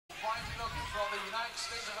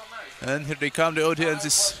And here they come, the audience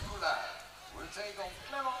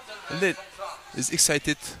is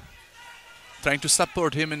excited, trying to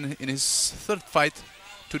support him in his third fight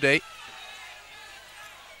today.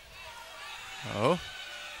 Oh,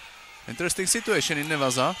 interesting situation in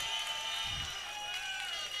Nevada.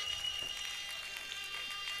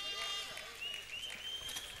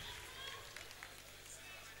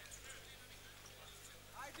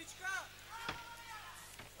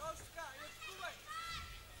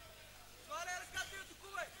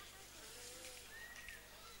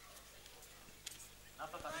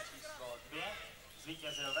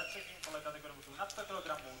 Zvítězil ve třetím kole kategorii mužů nad 100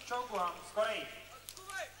 kg z Koreji.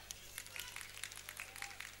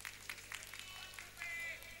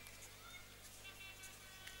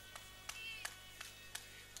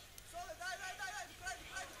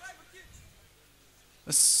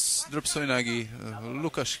 Drop Soinagi,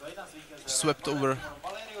 Lukas swept over,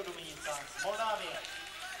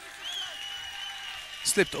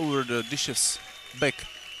 slipped over the Dichev's back,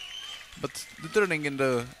 but the turning in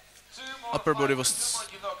the upper body was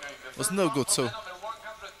no good, so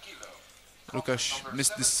Lukas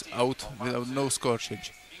missed this out without no score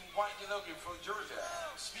change.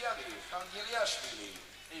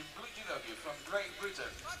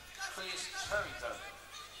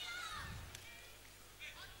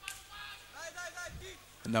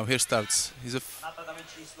 And now here starts. He's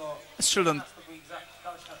as Sheldon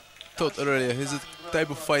thought earlier, he's a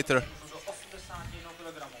type of fighter,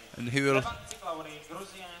 and he will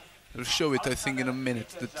show it, I think, in a minute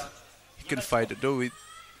that he can fight, though it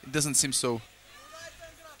doesn't seem so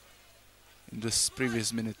in this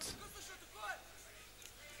previous minute.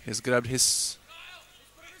 He has grabbed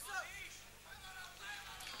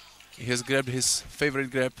his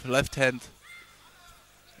favorite grab, left hand,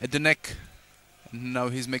 at the neck, and now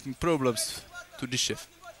he's making problems to Dichev.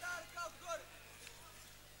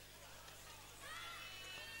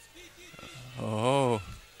 Oh.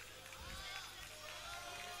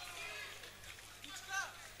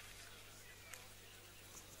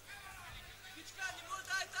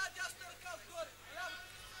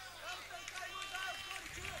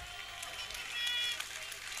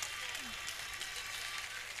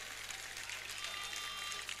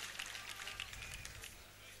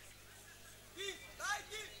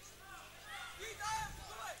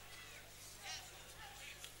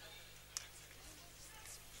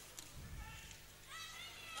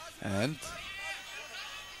 And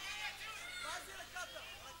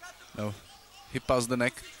no, he passed the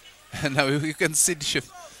neck, and now you can see Dichev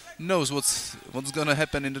knows what's gonna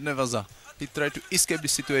happen in the Nevada. He tried to escape the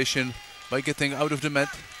situation by getting out of the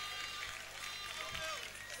mat.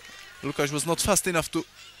 Lukas was not fast enough to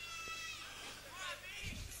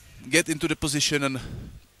get into the position and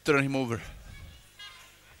turn him over.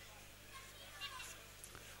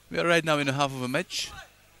 We are right now in a half of a match.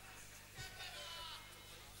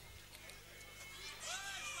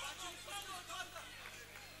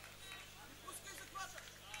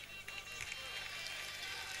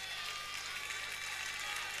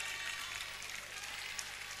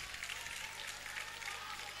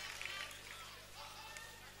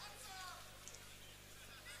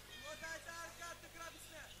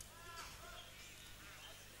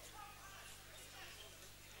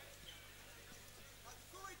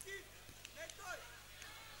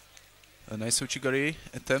 A nice uchigari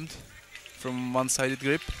attempt from one-sided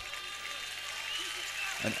grip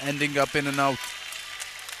and ending up in and out.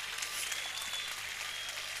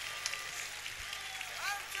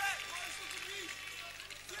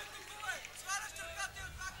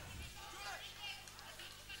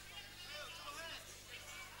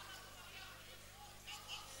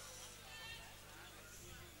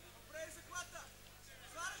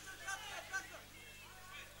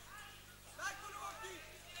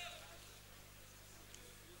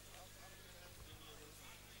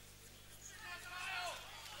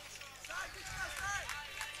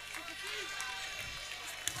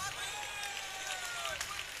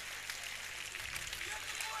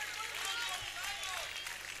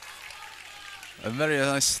 A very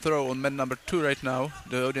nice throw on man number 2 right now.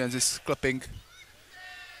 The audience is clapping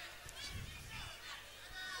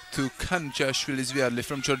to Kanjashvili Zviadli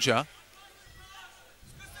from Georgia.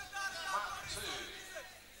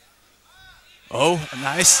 Oh,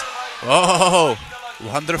 nice. Oh,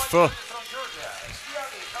 wonderful.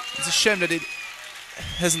 It's a shame that it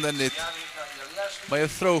hasn't ended by a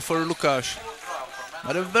throw for Lukas.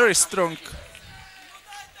 But a very strong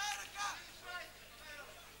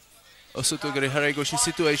Osotogari Haragoshi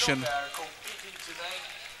situation.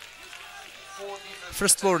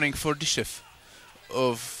 First warning for Dichev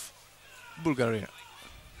of Bulgaria.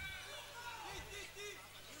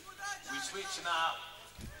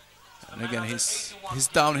 And again, he's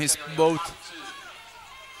down his boat.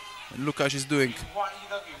 And Lukas is doing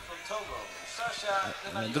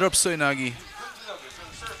drop soinagi.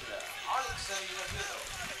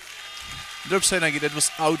 Drop soinagi that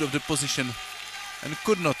was out of the position and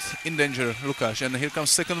could not endanger Lukas. And here comes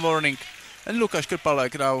second warning. And Lukas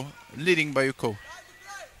Krpalek now leading by Yuko.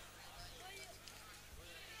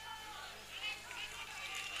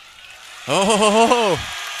 Oh,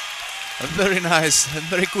 very nice and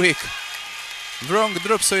very quick. Wrong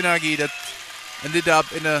drop soinagi that ended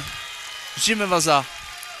up in a jimewaza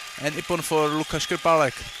and ippon for Lukas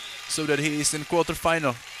Krpalek, so that he is in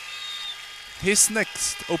quarter-final. His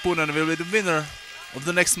next opponent will be the winner of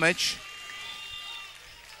the next match.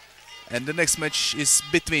 And the next match is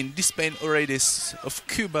between Dispain Oradis of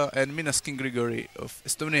Cuba and Minaskin Grigory of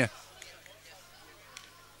Estonia.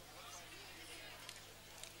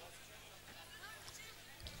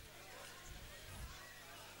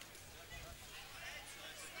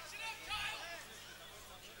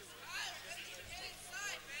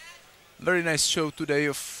 Very nice show today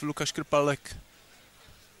of Lukas Krpalek.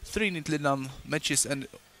 3 neatly done matches and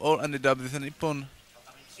all ended up with an ippon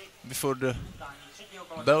before the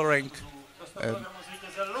bell rang.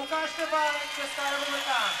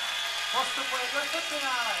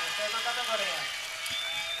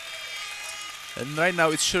 And right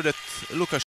now it's sure that Lukas